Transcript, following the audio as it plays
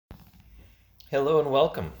Hello and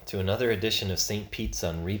welcome to another edition of St. Pete's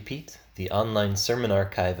on Repeat, the online sermon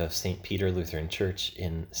archive of St. Peter Lutheran Church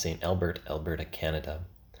in St. Albert, Alberta, Canada.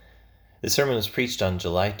 This sermon was preached on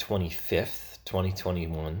July 25th,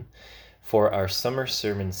 2021, for our summer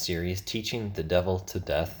sermon series, Teaching the Devil to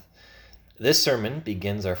Death. This sermon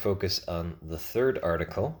begins our focus on the third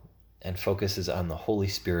article and focuses on the Holy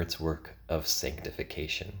Spirit's work of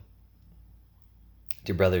sanctification.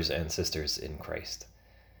 Dear brothers and sisters in Christ,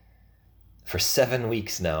 for 7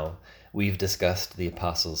 weeks now, we've discussed the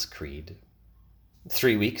Apostles' Creed.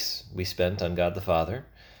 3 weeks we spent on God the Father,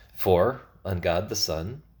 4 on God the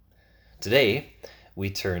Son. Today, we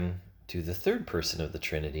turn to the third person of the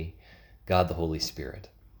Trinity, God the Holy Spirit.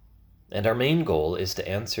 And our main goal is to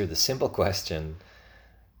answer the simple question,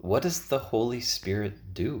 what does the Holy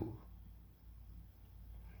Spirit do?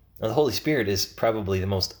 Now, the Holy Spirit is probably the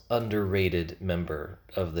most underrated member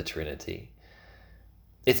of the Trinity.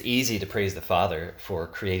 It's easy to praise the Father for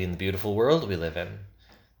creating the beautiful world we live in.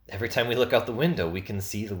 Every time we look out the window, we can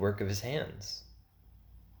see the work of his hands.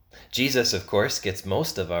 Jesus, of course, gets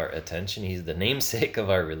most of our attention. He's the namesake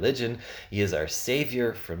of our religion. He is our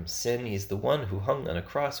Savior from sin. He's the one who hung on a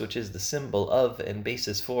cross, which is the symbol of and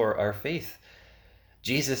basis for our faith.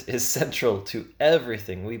 Jesus is central to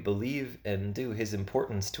everything we believe and do. His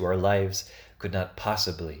importance to our lives could not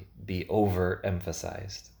possibly be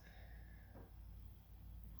overemphasized.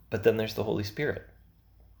 But then there's the Holy Spirit.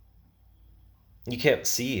 You can't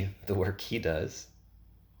see the work he does.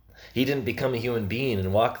 He didn't become a human being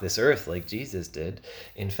and walk this earth like Jesus did.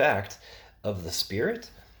 In fact, of the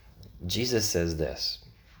Spirit, Jesus says this,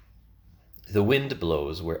 "The wind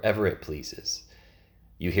blows wherever it pleases.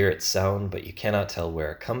 You hear its sound, but you cannot tell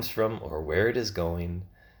where it comes from or where it is going.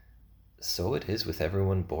 So it is with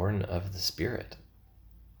everyone born of the Spirit."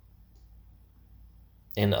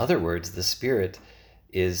 In other words, the Spirit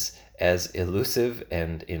is as elusive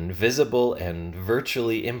and invisible and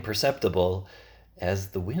virtually imperceptible as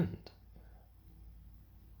the wind.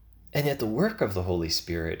 And yet the work of the Holy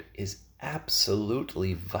Spirit is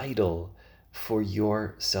absolutely vital for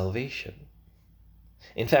your salvation.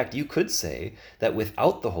 In fact, you could say that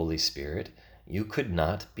without the Holy Spirit, you could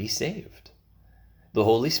not be saved. The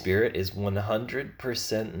Holy Spirit is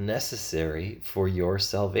 100% necessary for your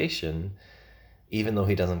salvation, even though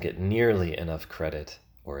he doesn't get nearly enough credit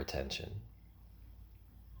or attention.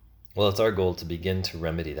 Well, it's our goal to begin to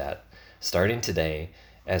remedy that, starting today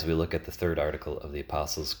as we look at the third article of the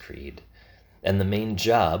Apostles' Creed, and the main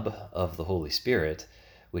job of the Holy Spirit,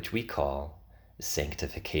 which we call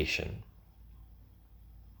sanctification.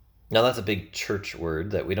 Now, that's a big church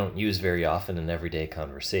word that we don't use very often in everyday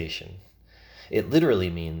conversation. It literally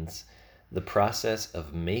means the process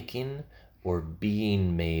of making or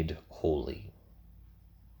being made holy.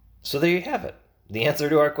 So there you have it. The answer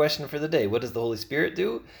to our question for the day. What does the Holy Spirit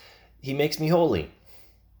do? He makes me holy.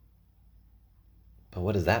 But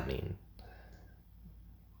what does that mean?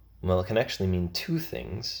 Well, it can actually mean two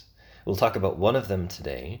things. We'll talk about one of them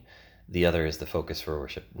today. The other is the focus for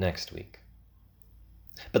worship next week.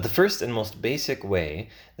 But the first and most basic way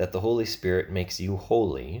that the Holy Spirit makes you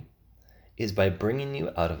holy is by bringing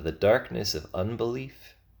you out of the darkness of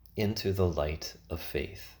unbelief into the light of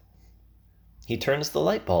faith. He turns the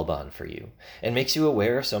light bulb on for you and makes you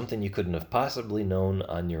aware of something you couldn't have possibly known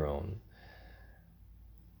on your own.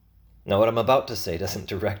 Now, what I'm about to say doesn't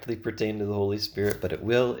directly pertain to the Holy Spirit, but it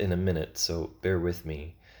will in a minute, so bear with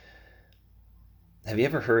me. Have you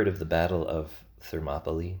ever heard of the Battle of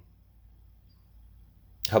Thermopylae?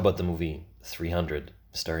 How about the movie 300,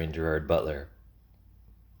 starring Gerard Butler?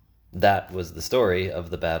 That was the story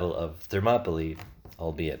of the Battle of Thermopylae,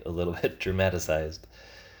 albeit a little bit dramatized.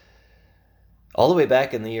 All the way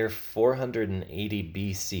back in the year 480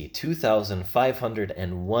 BC,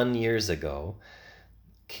 2,501 years ago,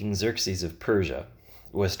 King Xerxes of Persia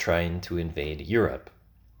was trying to invade Europe.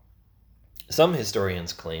 Some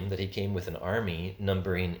historians claim that he came with an army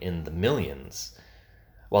numbering in the millions,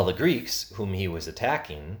 while the Greeks, whom he was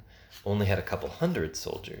attacking, only had a couple hundred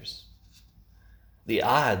soldiers. The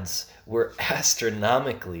odds were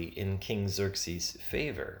astronomically in King Xerxes'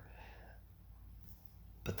 favor.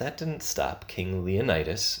 But that didn't stop King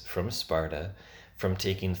Leonidas from Sparta from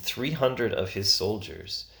taking 300 of his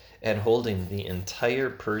soldiers and holding the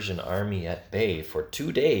entire Persian army at bay for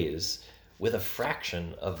 2 days with a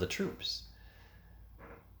fraction of the troops.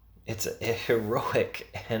 It's a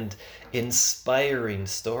heroic and inspiring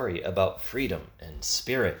story about freedom and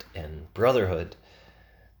spirit and brotherhood.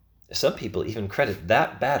 Some people even credit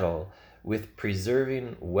that battle with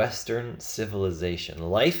preserving Western civilization,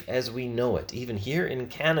 life as we know it, even here in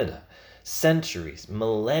Canada, centuries,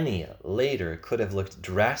 millennia later could have looked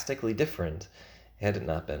drastically different had it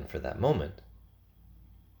not been for that moment.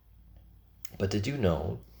 But did you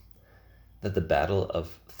know that the Battle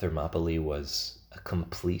of Thermopylae was a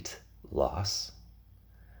complete loss?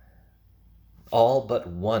 All but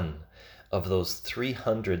one of those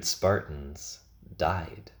 300 Spartans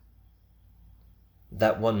died.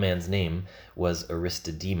 That one man's name was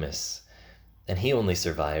Aristodemus, and he only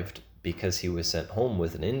survived because he was sent home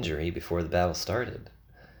with an injury before the battle started.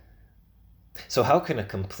 So how can a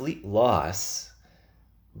complete loss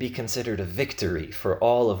be considered a victory for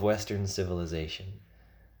all of Western civilization?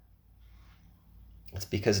 It's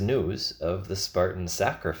because news of the Spartan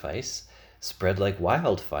sacrifice spread like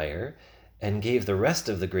wildfire and gave the rest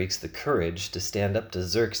of the Greeks the courage to stand up to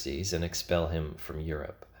Xerxes and expel him from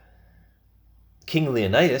Europe. King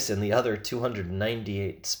Leonidas and the other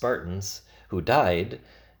 298 Spartans who died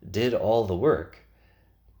did all the work.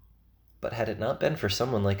 But had it not been for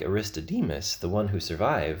someone like Aristodemus, the one who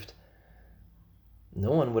survived, no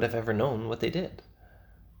one would have ever known what they did.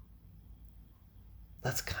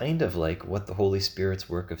 That's kind of like what the Holy Spirit's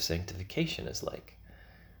work of sanctification is like.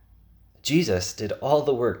 Jesus did all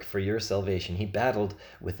the work for your salvation. He battled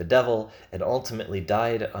with the devil and ultimately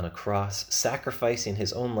died on a cross, sacrificing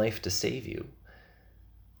his own life to save you.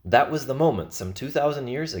 That was the moment, some 2,000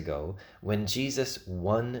 years ago, when Jesus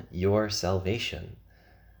won your salvation.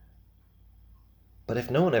 But if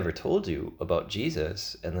no one ever told you about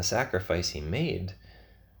Jesus and the sacrifice he made,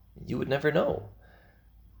 you would never know.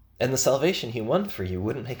 And the salvation he won for you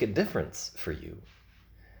wouldn't make a difference for you.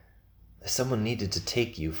 Someone needed to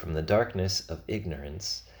take you from the darkness of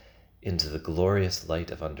ignorance into the glorious light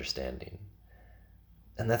of understanding.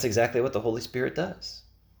 And that's exactly what the Holy Spirit does.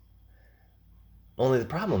 Only the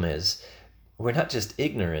problem is, we're not just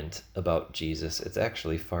ignorant about Jesus, it's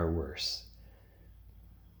actually far worse.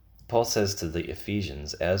 Paul says to the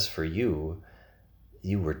Ephesians, "As for you,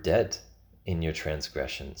 you were dead in your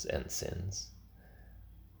transgressions and sins."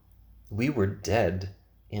 We were dead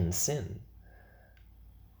in sin.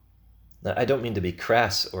 Now, I don't mean to be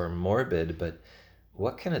crass or morbid, but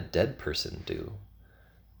what can a dead person do?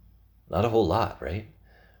 Not a whole lot, right?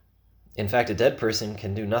 In fact, a dead person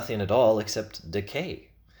can do nothing at all except decay,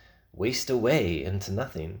 waste away into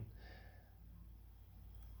nothing.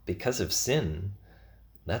 Because of sin,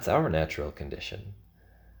 that's our natural condition.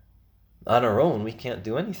 On our own, we can't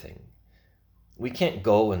do anything. We can't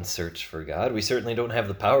go and search for God. We certainly don't have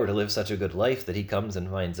the power to live such a good life that he comes and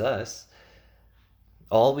finds us.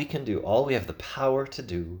 All we can do, all we have the power to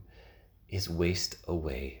do, is waste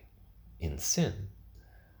away in sin.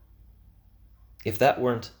 If that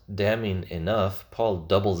weren't damning enough, Paul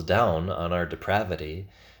doubles down on our depravity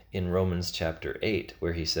in Romans chapter 8,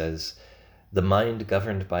 where he says, "The mind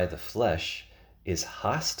governed by the flesh is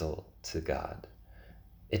hostile to God.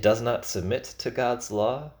 It does not submit to God's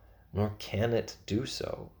law, nor can it do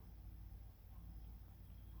so."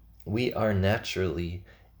 We are naturally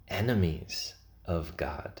enemies of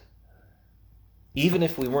God. Even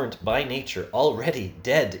if we weren't by nature already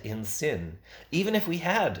dead in sin, even if we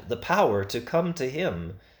had the power to come to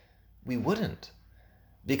him, we wouldn't,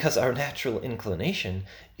 because our natural inclination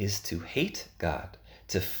is to hate God,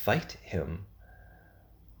 to fight him.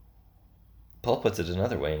 Paul puts it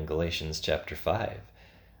another way in Galatians chapter 5.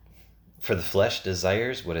 "For the flesh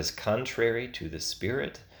desires what is contrary to the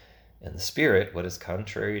Spirit, and the Spirit what is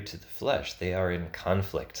contrary to the flesh." They are in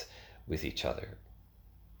conflict with each other.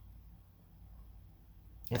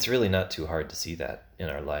 It's really not too hard to see that in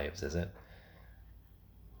our lives, is it?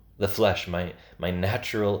 The flesh, my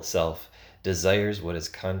natural self, desires what is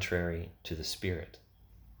contrary to the Spirit.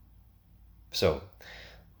 So,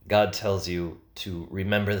 God tells you to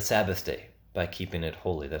remember the Sabbath day by keeping it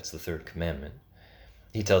holy. That's the third commandment.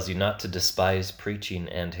 He tells you not to despise preaching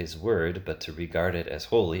and his word, but to regard it as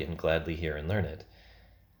holy and gladly hear and learn it.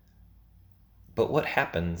 But what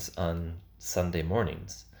happens on Sunday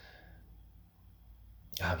mornings?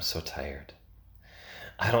 I'm so tired.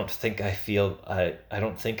 I don't think I feel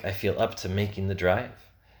up to making the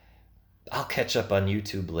drive. I'll catch up on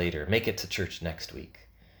YouTube later, make it to church next week.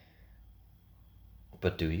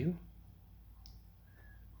 But do you?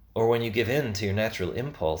 Or when you give in to your natural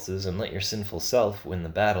impulses and let your sinful self win the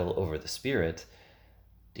battle over the Spirit,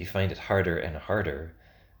 do you find it harder and harder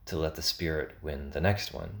to let the Spirit win the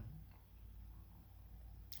next one?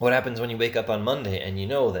 What happens when you wake up on Monday and you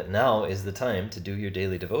know that now is the time to do your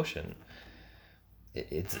daily devotion?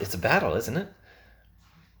 It's a battle, isn't it?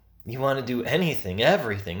 You want to do anything,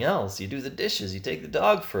 everything else. You do the dishes, you take the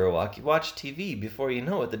dog for a walk, you watch TV. Before you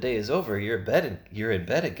know it, the day is over. You're in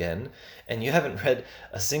bed again, and you haven't read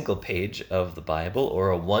a single page of the Bible or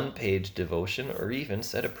a one-page devotion or even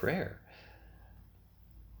said a prayer.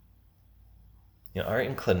 Our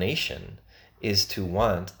inclination is to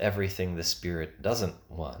want everything the Spirit doesn't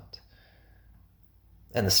want.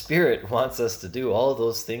 And the Spirit wants us to do all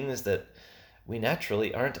those things that we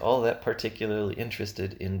naturally aren't all that particularly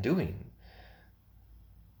interested in doing.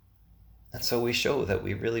 And so we show that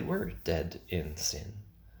we really were dead in sin,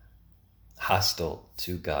 hostile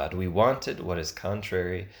to God. We wanted what is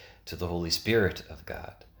contrary to the Holy Spirit of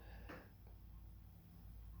God.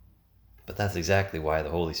 But that's exactly why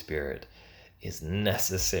the Holy Spirit is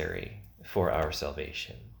necessary for our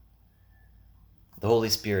salvation. The Holy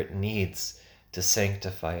Spirit needs to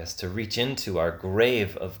sanctify us, to reach into our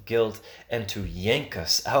grave of guilt and to yank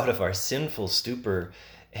us out of our sinful stupor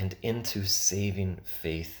and into saving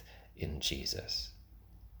faith in Jesus.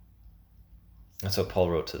 That's what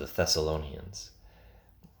Paul wrote to the Thessalonians.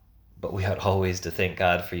 But we ought always to thank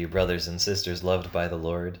God for you, brothers and sisters loved by the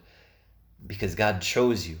Lord, because God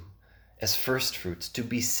chose you as firstfruits to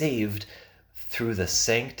be saved through the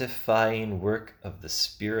sanctifying work of the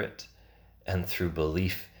Spirit and through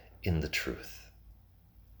belief in the truth.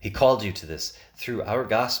 He called you to this through our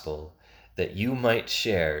gospel, that you might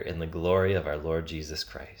share in the glory of our Lord Jesus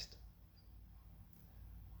Christ.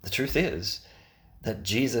 The truth is that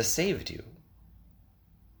Jesus saved you.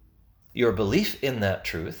 Your belief in that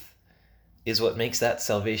truth is what makes that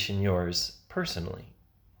salvation yours personally.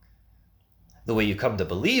 The way you come to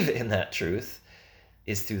believe in that truth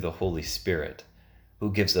is through the Holy Spirit,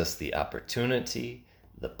 who gives us the opportunity,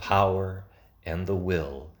 the power, and the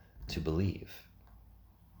will to believe.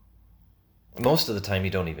 Most of the time,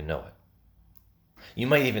 you don't even know it. You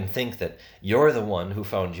might even think that you're the one who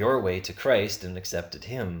found your way to Christ and accepted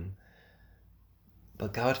Him.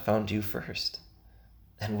 But God found you first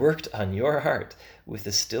and worked on your heart with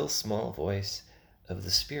the still small voice of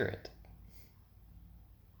the Spirit.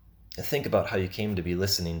 Think about how you came to be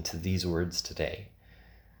listening to these words today.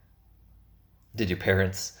 Did your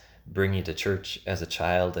parents bring you to church as a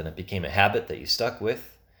child and it became a habit that you stuck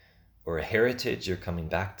with, or a heritage you're coming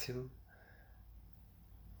back to?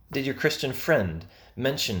 Did your Christian friend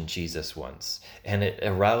mention Jesus once, and it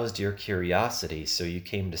aroused your curiosity, so you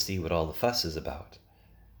came to see what all the fuss is about?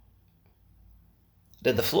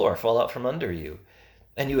 Did the floor fall out from under you,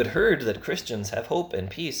 and you had heard that Christians have hope and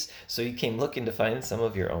peace, so you came looking to find some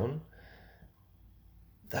of your own?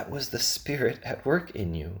 That was the Spirit at work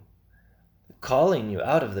in you, calling you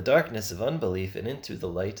out of the darkness of unbelief and into the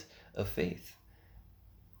light of faith.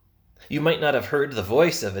 You might not have heard the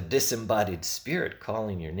voice of a disembodied spirit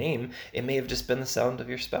calling your name. It may have just been the sound of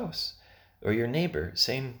your spouse or your neighbor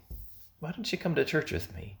saying, "Why don't you come to church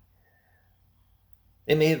with me?"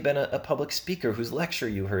 It may have been a public speaker whose lecture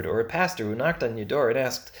you heard, or a pastor who knocked on your door and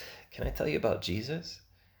asked, "Can I tell you about Jesus?"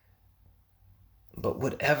 But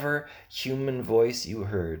whatever human voice you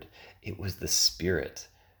heard, it was the Spirit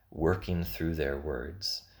working through their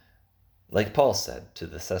words. Like Paul said to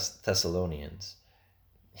the Thessalonians,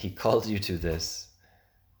 he called you to this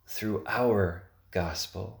through our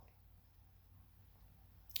gospel.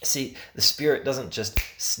 See, the Spirit doesn't just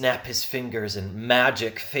snap his fingers and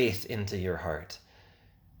magic faith into your heart.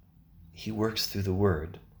 He works through the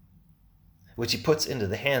Word, which he puts into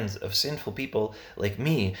the hands of sinful people like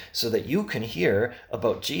me, so that you can hear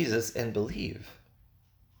about Jesus and believe.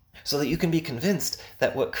 So that you can be convinced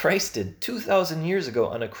that what Christ did 2,000 years ago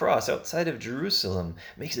on a cross outside of Jerusalem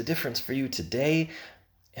makes a difference for you today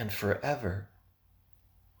and forever.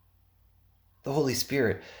 The Holy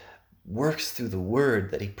Spirit works through the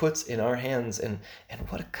Word that he puts in our hands, and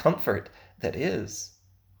what a comfort that is.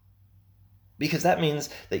 Because that means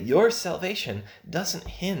that your salvation doesn't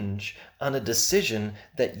hinge on a decision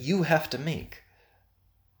that you have to make.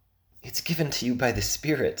 It's given to you by the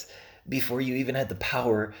Spirit before you even had the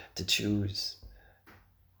power to choose.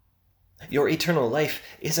 Your eternal life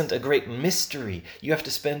isn't a great mystery you have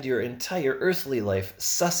to spend your entire earthly life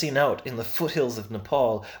sussing out in the foothills of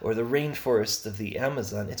Nepal or the rainforests of the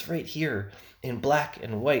Amazon. It's right here, in black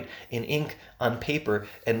and white, in ink, on paper,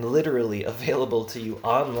 and literally available to you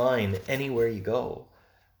online anywhere you go.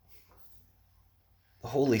 The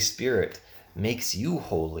Holy Spirit makes you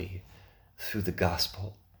holy through the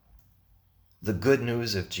gospel. The good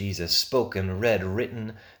news of Jesus, spoken, read,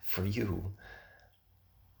 written for you.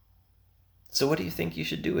 So what do you think you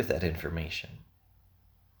should do with that information?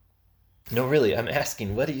 No, really, I'm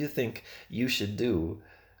asking, what do you think you should do?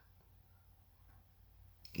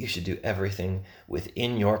 You should do everything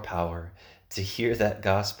within your power to hear that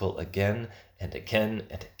gospel again and again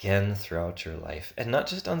and again throughout your life, and not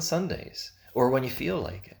just on Sundays or when you feel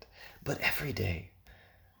like it, but every day.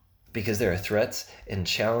 Because there are threats and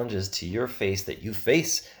challenges to your face that you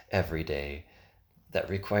face every day that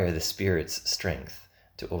require the Spirit's strength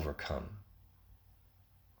to overcome.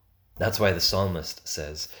 That's why the psalmist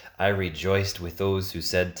says, I rejoiced with those who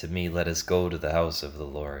said to me, let us go to the house of the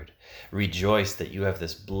Lord. Rejoice that you have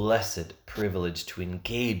this blessed privilege to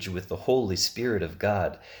engage with the Holy Spirit of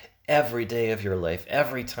God every day of your life,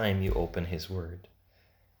 every time you open His Word.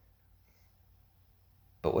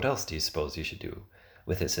 But what else do you suppose you should do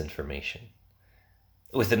with this information?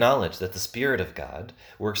 With the knowledge that the Spirit of God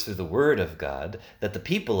works through the Word of God, that the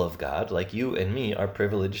people of God, like you and me, are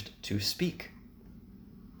privileged to speak.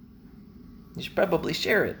 You should probably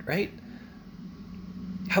share it, right?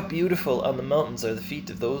 How beautiful on the mountains are the feet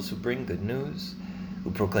of those who bring good news,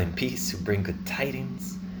 who proclaim peace, who bring good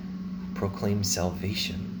tidings, who proclaim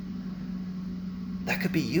salvation. That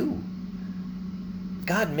could be you.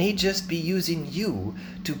 God may just be using you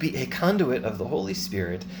to be a conduit of the Holy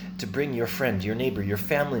Spirit to bring your friend, your neighbor, your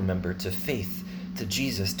family member to faith, to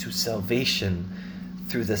Jesus, to salvation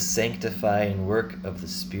through the sanctifying work of the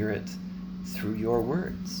Spirit through your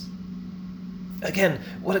words. Again,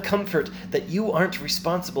 what a comfort that you aren't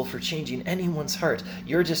responsible for changing anyone's heart.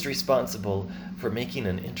 You're just responsible for making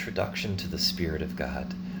an introduction to the Spirit of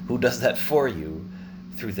God, who does that for you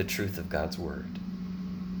through the truth of God's Word.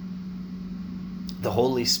 The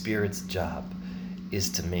Holy Spirit's job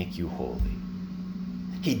is to make you holy.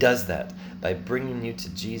 He does that by bringing you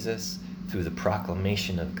to Jesus through the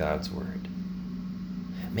proclamation of God's Word.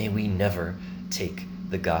 May we never take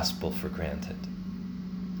the gospel for granted,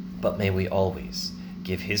 but may we always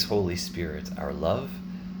give His Holy Spirit our love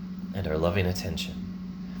and our loving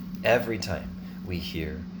attention every time we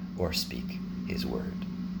hear or speak His Word.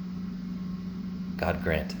 God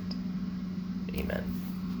grant it. Amen.